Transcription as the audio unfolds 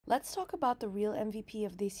Let's talk about the real MVP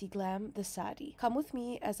of Desi Glam, the sari. Come with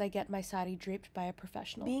me as I get my sari draped by a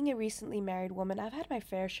professional. Being a recently married woman, I've had my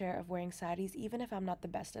fair share of wearing saris even if I'm not the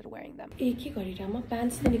best at wearing them.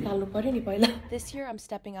 This year, I'm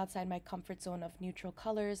stepping outside my comfort zone of neutral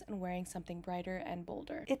colors and wearing something brighter and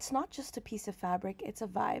bolder. It's not just a piece of fabric, it's a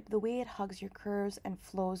vibe, the way it hugs your curves and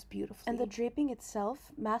flows beautifully. And the draping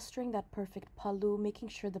itself, mastering that perfect pallu, making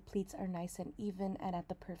sure the pleats are nice and even and at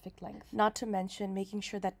the perfect length. Not to mention making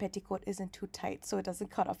sure that petticoat isn't too tight so it doesn't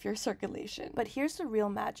cut off your circulation. But here's the real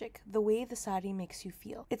magic, the way the sari makes you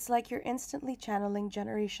feel. It's like you're instantly channeling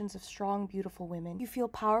generations of strong, beautiful women. You feel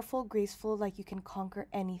powerful, graceful, like you can conquer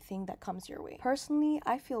anything that comes your way. Personally,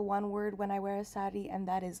 I feel one word when I wear a sari, and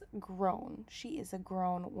that is grown. She is a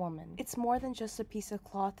grown woman. It's more than just a piece of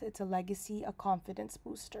cloth, it's a legacy, a confidence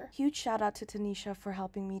booster. Huge shout out to Tanisha for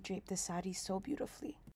helping me drape this sari so beautifully.